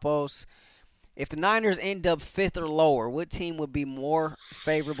boy Campos. If the Niners end up 5th or lower, what team would be more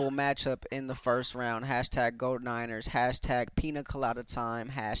favorable matchup in the first round? # Go Niners. # Pina Colada time.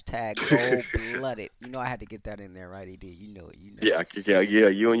 # Gold Blooded. You know I had to get that in there, right, ED? You know it. Yeah.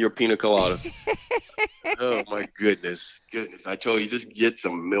 You and your Pina Colada. Oh my goodness. I told you, just get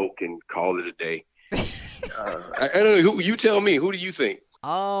some milk and call it a day. I don't know. You tell me. Who do you think?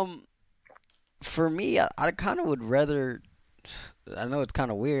 For me, I kind of would rather. I know it's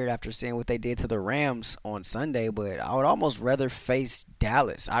kind of weird after seeing what they did to the Rams on Sunday, but I would almost rather face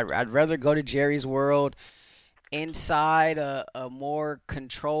Dallas. I'd rather go to Jerry's World inside a more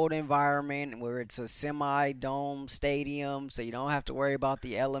controlled environment where it's a semi-dome stadium, so you don't have to worry about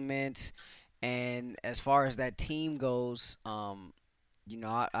the elements. And as far as that team goes,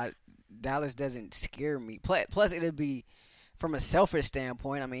 Dallas doesn't scare me. Plus, it'd be. From a selfish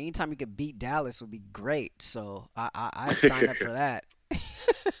standpoint, I mean, anytime you could beat Dallas would be great. So I'd sign up for that.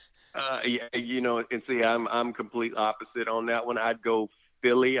 And see, I'm complete opposite on that one. I'd go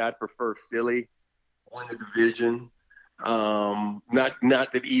Philly. I'd prefer Philly win the division. Not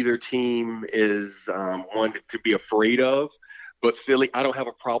that either team is one to be afraid of, but Philly, I don't have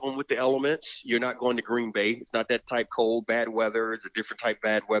a problem with the elements. You're not going to Green Bay. It's not that type cold, bad weather. It's a different type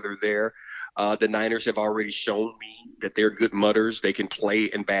bad weather there. The Niners have already shown me that they're good mutters. They can play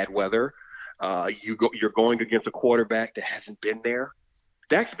in bad weather. You're going against a quarterback that hasn't been there.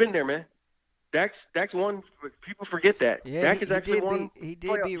 Dak's been there, man. Dak's won. People forget that. Yeah, Dak has actually won. He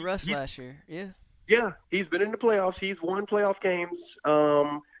did beat Russ last year. Yeah. Yeah, he's been in the playoffs. He's won playoff games.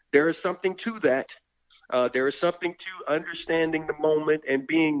 There is something to that. There is something to understanding the moment and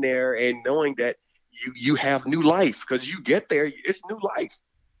being there and knowing that you have new life because you get there. It's new life.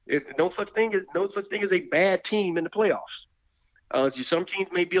 No such thing as a bad team in the playoffs. Some teams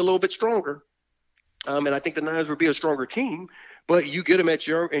may be a little bit stronger, and I think the Niners would be a stronger team. But you get them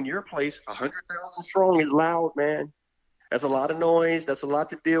in your place. 100,000 strong is loud, man. That's a lot of noise. That's a lot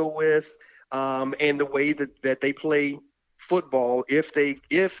to deal with. And the way that they play football, if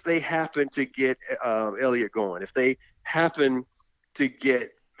they happen to get Elliott going, if they happen to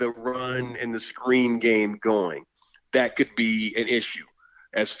get the run and the screen game going. that could be an issue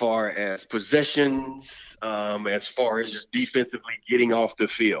as far as possessions, as far as just defensively getting off the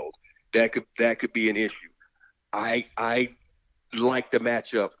field. That could be an issue. I like the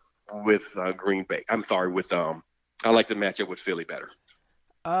matchup with Green Bay. I'm sorry, with I like the matchup with Philly better.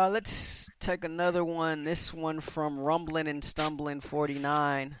 Let's take another one. This one from Rumbling and Stumbling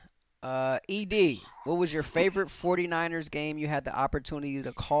 49. ED, what was your favorite 49ers game you had the opportunity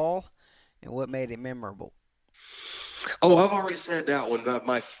to call, and what made it memorable? Oh, I've already said that one.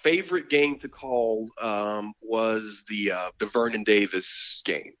 My favorite game to call was the Vernon Davis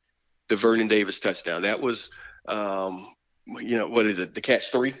game, the Vernon Davis touchdown. That was, what is it? The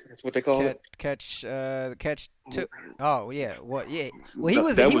catch three? That's what they call it. The catch two. Oh yeah, what? Yeah.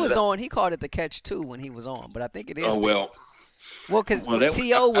 Well, he called it the catch two when he was on, but I think it is. Oh well. Well, because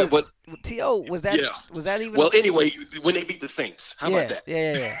T.O. was that? Yeah. Was that even? Well, anyway, when they beat the Saints, how about that?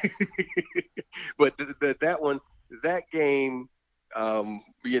 Yeah. But that game,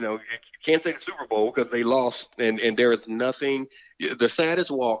 you can't say the Super Bowl because they lost, and there is nothing. The saddest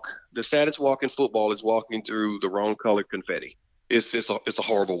walk in football is walking through the wrong colored confetti. It's a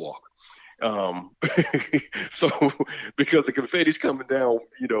horrible walk. So because the confetti's coming down,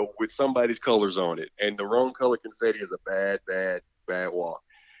 with somebody's colors on it, and the wrong color confetti is a bad walk.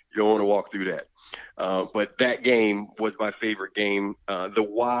 You don't want to walk through that. But that game was my favorite game. The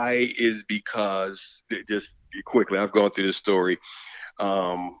why is because just quickly, I've gone through this story.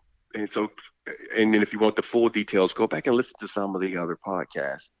 And then if you want the full details, go back and listen to some of the other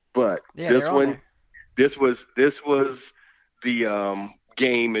podcasts. But this was the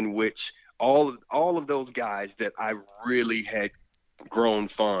game in which all of those guys that I really had grown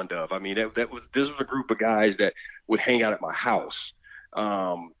fond of. I mean, this was a group of guys that would hang out at my house.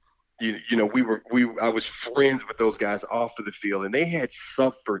 I was friends with those guys off of the field, and they had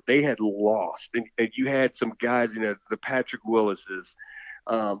suffered, they had lost, and you had some guys, the Patrick Willises,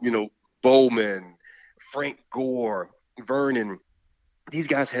 Bowman, Frank Gore, Vernon. These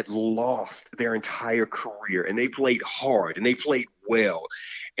guys had lost their entire career, and they played hard, and they played well,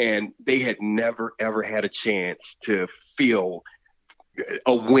 and they had never, ever had a chance to feel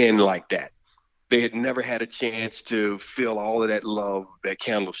a win like that. They had never had a chance to feel all of that love that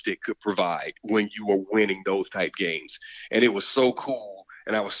Candlestick could provide when you were winning those type games. And it was so cool,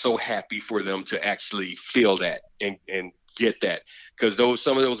 and I was so happy for them to actually feel that and get that, because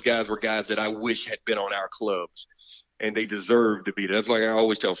some of those guys were guys that I wish had been on our clubs. And they deserve to be there. That's like I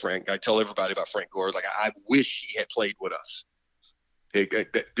always tell Frank. I tell everybody about Frank Gore. Like, I wish he had played with us.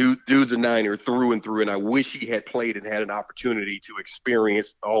 Dude's a Niner through and through, and I wish he had played and had an opportunity to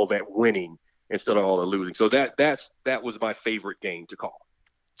experience all that winning instead of all the losing. So that was my favorite game to call.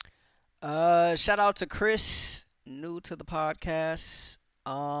 Shout out to Chris, new to the podcast.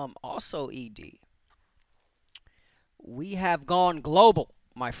 Also, ED, we have gone global,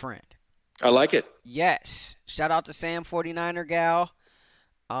 my friend. I like it. Yes. Shout out to Sam 49er gal.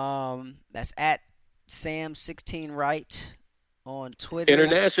 That's at Sam16right on Twitter.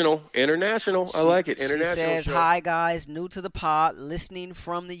 International. I like it. International. She says, show. Hi, guys. New to the pod. Listening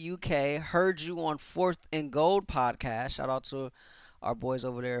from the UK. Heard you on 4th and Gold podcast. Shout out to our boys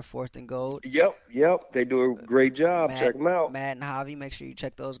over there at 4th and Gold. Yep. They do a great job. Check them out. Matt and Javi, make sure you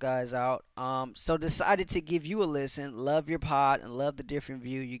check those guys out. So decided to give you a listen. Love your pod and love the different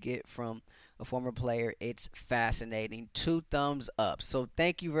view you get from a former player. It's fascinating. 2 thumbs up. So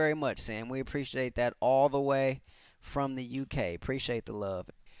thank you very much, Sam. We appreciate that all the way from the UK. Appreciate the love.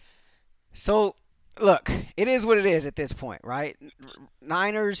 So, look, it is what it is at this point, right?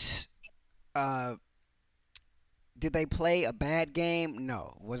 Niners, did they play a bad game?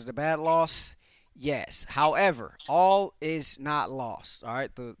 No. Was it a bad loss? Yes. However, all is not lost. All right,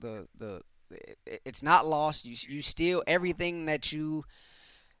 it's not lost. You still, everything that you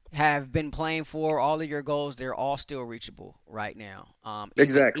have been playing for, all of your goals, they're all still reachable right now.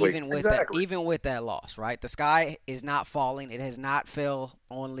 Exactly. Even with that loss, right? The sky is not falling. It has not fell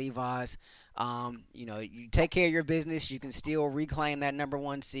on Levi's. You take care of your business, you can still reclaim that number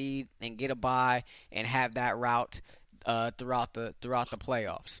 1 seed and get a bye and have that route throughout the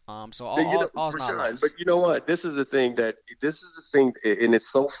playoffs. So all's not lost. But you know what? This is the thing, and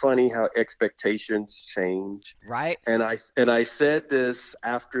it's so funny how expectations change. Right. And I said this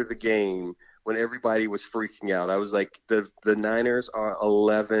after the game when everybody was freaking out. I was like, the Niners are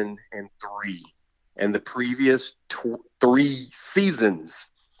 11-3, and the previous 3 seasons.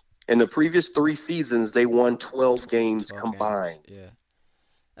 In the previous 3 seasons, they won 12 games combined. Yeah.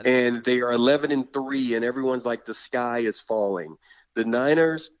 And they are 11-3, and everyone's like, the sky is falling. The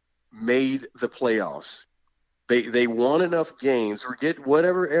Niners made the playoffs. They won enough games. Forget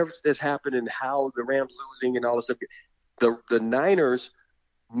whatever has happened and how the Rams losing and all this stuff. The Niners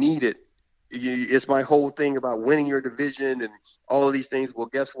need it. It's my whole thing about winning your division and all of these things. Well,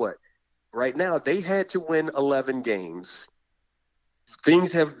 guess what? Right now, they had to win 11 games.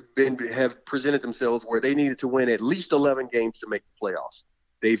 Things have presented themselves where they needed to win at least 11 games to make the playoffs.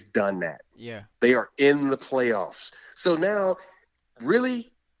 They've done that. Yeah. They are in the playoffs. So now,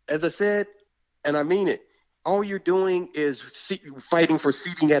 really, as I said, and I mean it, all you're doing is fighting for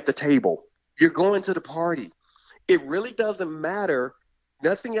seating at the table. You're going to the party. It really doesn't matter.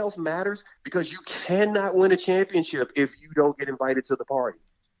 Nothing else matters because you cannot win a championship if you don't get invited to the party.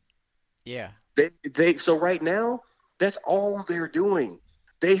 Yeah. So right now, that's all they're doing.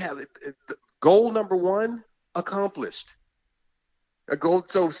 They have goal number one accomplished. A goal.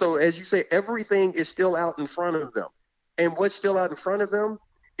 So as you say, everything is still out in front of them. And what's still out in front of them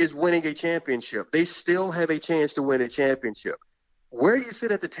is winning a championship. They still have a chance to win a championship. Where you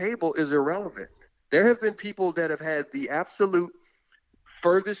sit at the table is irrelevant. There have been people that have had the absolute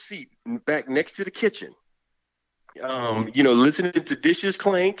furthest seat back next to the kitchen, listening to dishes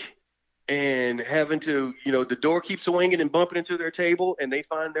clank and having to, the door keeps swinging and bumping into their table, and they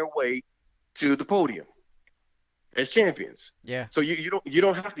find their way to the podium as champions. Yeah. So you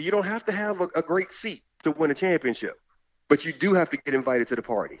don't have to have a great seat to win a championship, but you do have to get invited to the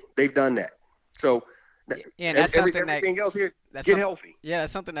party. They've done that. So and that's something everything else here, that's get healthy. Yeah,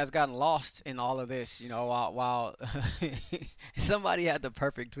 that's something that's gotten lost in all of this. While somebody had the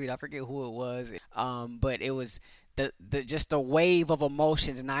perfect tweet, I forget who it was, but it was just the wave of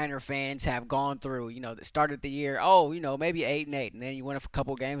emotions Niner fans have gone through. That started the year, maybe 8-8, and then you win a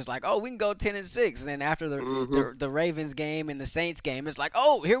couple games, like, we can go 10-6, and then after the Ravens game and the Saints game, it's like,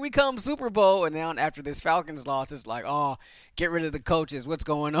 here we come, Super Bowl, and then after this Falcons loss, it's like, get rid of the coaches, what's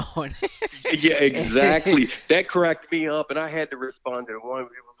going on? Yeah, exactly. That cracked me up, and I had to respond to one. It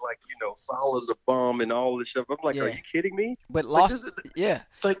was like, Salah's a bum and all this stuff. I'm like, Are you kidding me? But lost, yeah.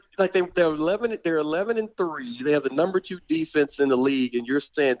 Like they're 11-3. They have the number 2 defense in the league, and you're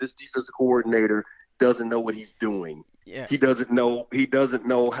saying this defensive coordinator doesn't know what he's doing. Yeah. He doesn't know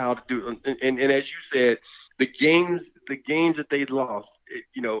how to do it. And as you said, the games that they lost,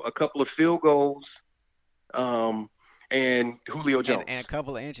 a couple of field goals, and Julio Jones. And a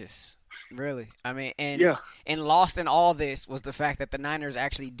couple of inches. Really. I mean, and lost in all this was the fact that the Niners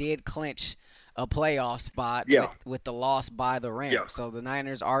actually did clinch a playoff spot with the loss by the Rams. Yeah. So the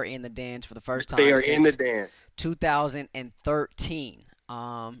Niners are in the dance for the first time They are since in the dance. 2013.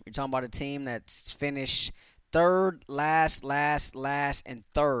 You're talking about a team that's finished third, last, and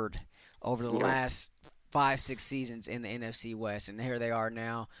third over the last 5-6 seasons in the NFC West. And here they are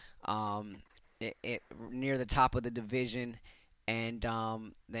now near the top of the division. And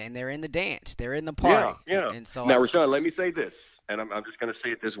they're in the dance. They're in the party. Yeah. And so now, Rashawn, let me say this, and I'm just going to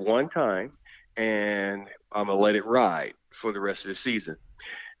say it this one time, and I'm going to let it ride for the rest of the season.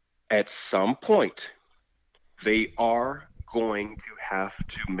 At some point, they are going to have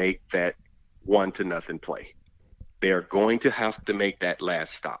to make that 1-0 play. They are going to have to make that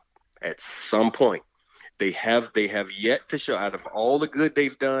last stop. At some point, they have yet to show, out of all the good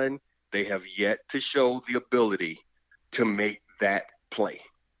they've done, they have yet to show the ability to make that play.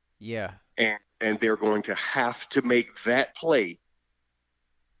 Yeah. And they're going to have to make that play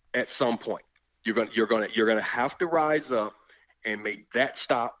at some point. You're going to have to rise up and make that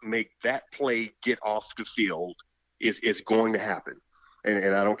stop, make that play, get off the field. It's going to happen.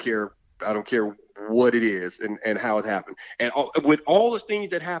 And I don't care what it is and how it happened. And with all the things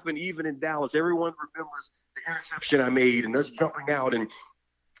that happened, even in Dallas, everyone remembers the interception I made and us jumping out and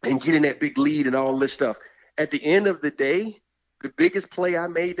getting that big lead and all this stuff. At the end of the day, the biggest play I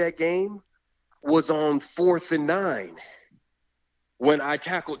made that game was on 4th and 9 when I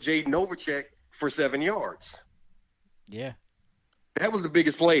tackled Jaden Novacek for 7 yards. Yeah. That was the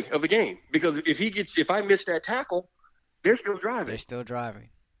biggest play of the game because if I miss that tackle, they're still driving.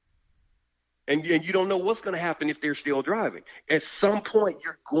 And you don't know what's going to happen if they're still driving. At some point,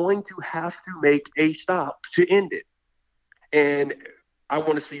 you're going to have to make a stop to end it. And I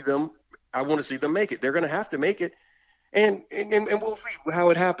want to see them make it. They're going to have to make it. And we'll see how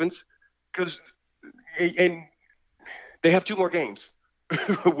it happens because they have 2 more games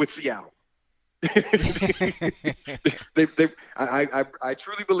with Seattle. I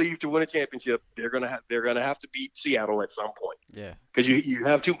truly believe to win a championship, they're gonna have to beat Seattle at some point. Yeah, because you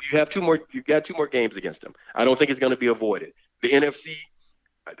got 2 more games against them. I don't think it's going to be avoided.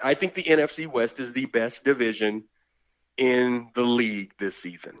 I think the NFC West is the best division in the league this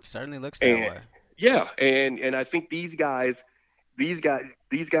season. Certainly looks that way. Yeah, and I think these guys, these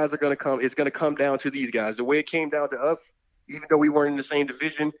guys are going to come. It's going to come down to these guys. The way it came down to us, even though we weren't in the same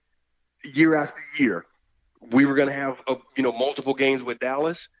division, year after year, we were going to have multiple games with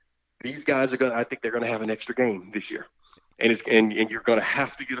Dallas. These guys are going. I think they're going to have an extra game this year, and you're going to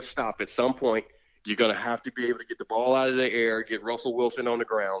have to get a stop at some point. You're going to have to be able to get the ball out of the air, get Russell Wilson on the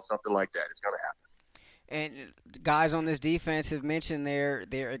ground, something like that. It's going to happen. And guys on this defense have mentioned they're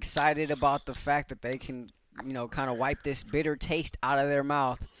excited about the fact that they can, kind of wipe this bitter taste out of their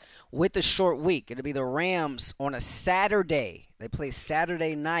mouth with the short week. It'll be the Rams on a Saturday. They play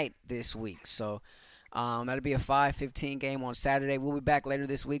Saturday night this week. So that'll be a 5:15 game on Saturday. We'll be back later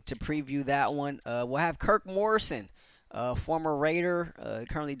this week to preview that one. We'll have Kirk Morrison, former Raider,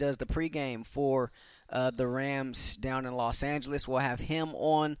 currently does the pregame for the Rams down in Los Angeles. We'll have him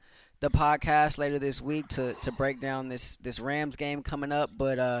on the podcast later this week to break down this Rams game coming up.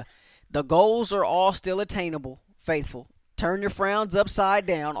 But the goals are all still attainable, faithful. Turn your frowns upside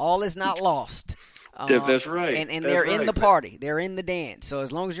down. All is not lost. That's right. And they're in the party. They're in the dance. So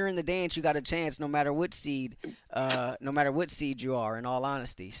as long as you're in the dance, you got a chance no matter what seed you are, in all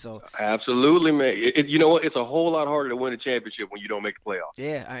honesty. So absolutely, man. You know what? It's a whole lot harder to win a championship when you don't make the playoffs.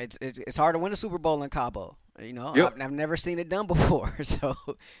 Yeah, it's hard to win a Super Bowl in Cabo. Yep. I've never seen it done before, so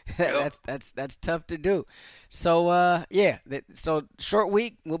that's tough to do. So so short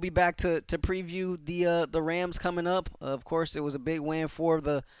week. We'll be back to preview the Rams coming up. Of course, it was a big win for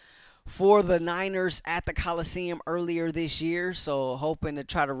the Niners at the Coliseum earlier this year. So hoping to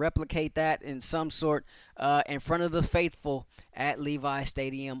try to replicate that in some sort in front of the faithful at Levi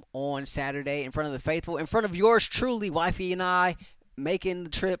Stadium on Saturday. In front of the faithful, in front of yours truly, wifey and I, making the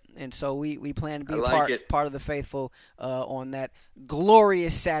trip, and so we plan to be part of the faithful on that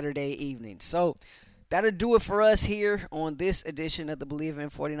glorious Saturday evening. So that'll do it for us here on this edition of the Believe in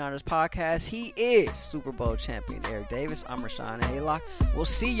 49ers podcast. He is Super Bowl champion Eric Davis. I'm Rashawn Haylock. We'll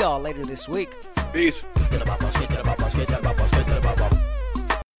see y'all later this week. Peace.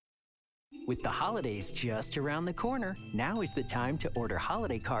 With the holidays just around the corner, now is the time to order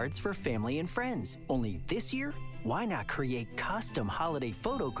holiday cards for family and friends. Only this year, why not create custom holiday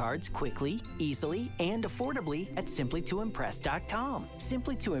photo cards quickly, easily, and affordably at simplytoimpress.com.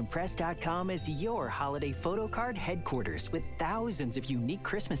 Simplytoimpress.com is your holiday photo card headquarters with thousands of unique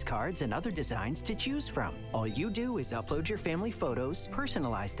Christmas cards and other designs to choose from. All you do is upload your family photos,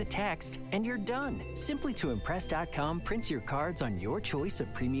 personalize the text, and you're done. Simplytoimpress.com prints your cards on your choice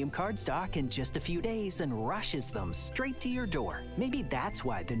of premium cardstock in just a few days and rushes them straight to your door. Maybe that's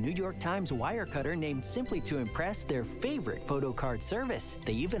why the New York Times Wirecutter named Simply to Impress their favorite photo card service.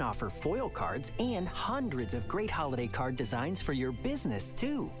 They even offer foil cards and hundreds of great holiday card designs for your business,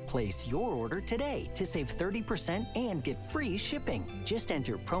 too. Place your order today to save 30% and get free shipping. Just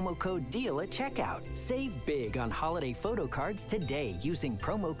enter promo code DEAL at checkout. Save big on holiday photo cards today using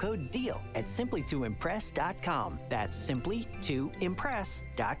promo code DEAL at simplytoimpress.com. That's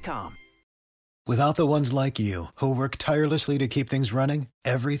simplytoimpress.com. Without the ones like you, who work tirelessly to keep things running,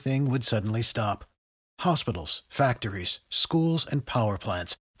 everything would suddenly stop. Hospitals, factories, schools, and power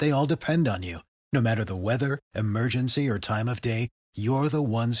plants, they all depend on you. No matter the weather, emergency, or time of day, you're the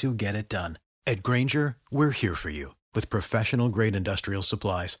ones who get it done. At Grainger, we're here for you with professional-grade industrial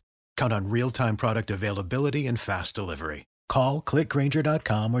supplies. Count on real-time product availability and fast delivery. Call, click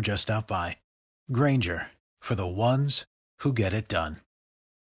Grainger.com, or just stop by. Grainger, for the ones who get it done.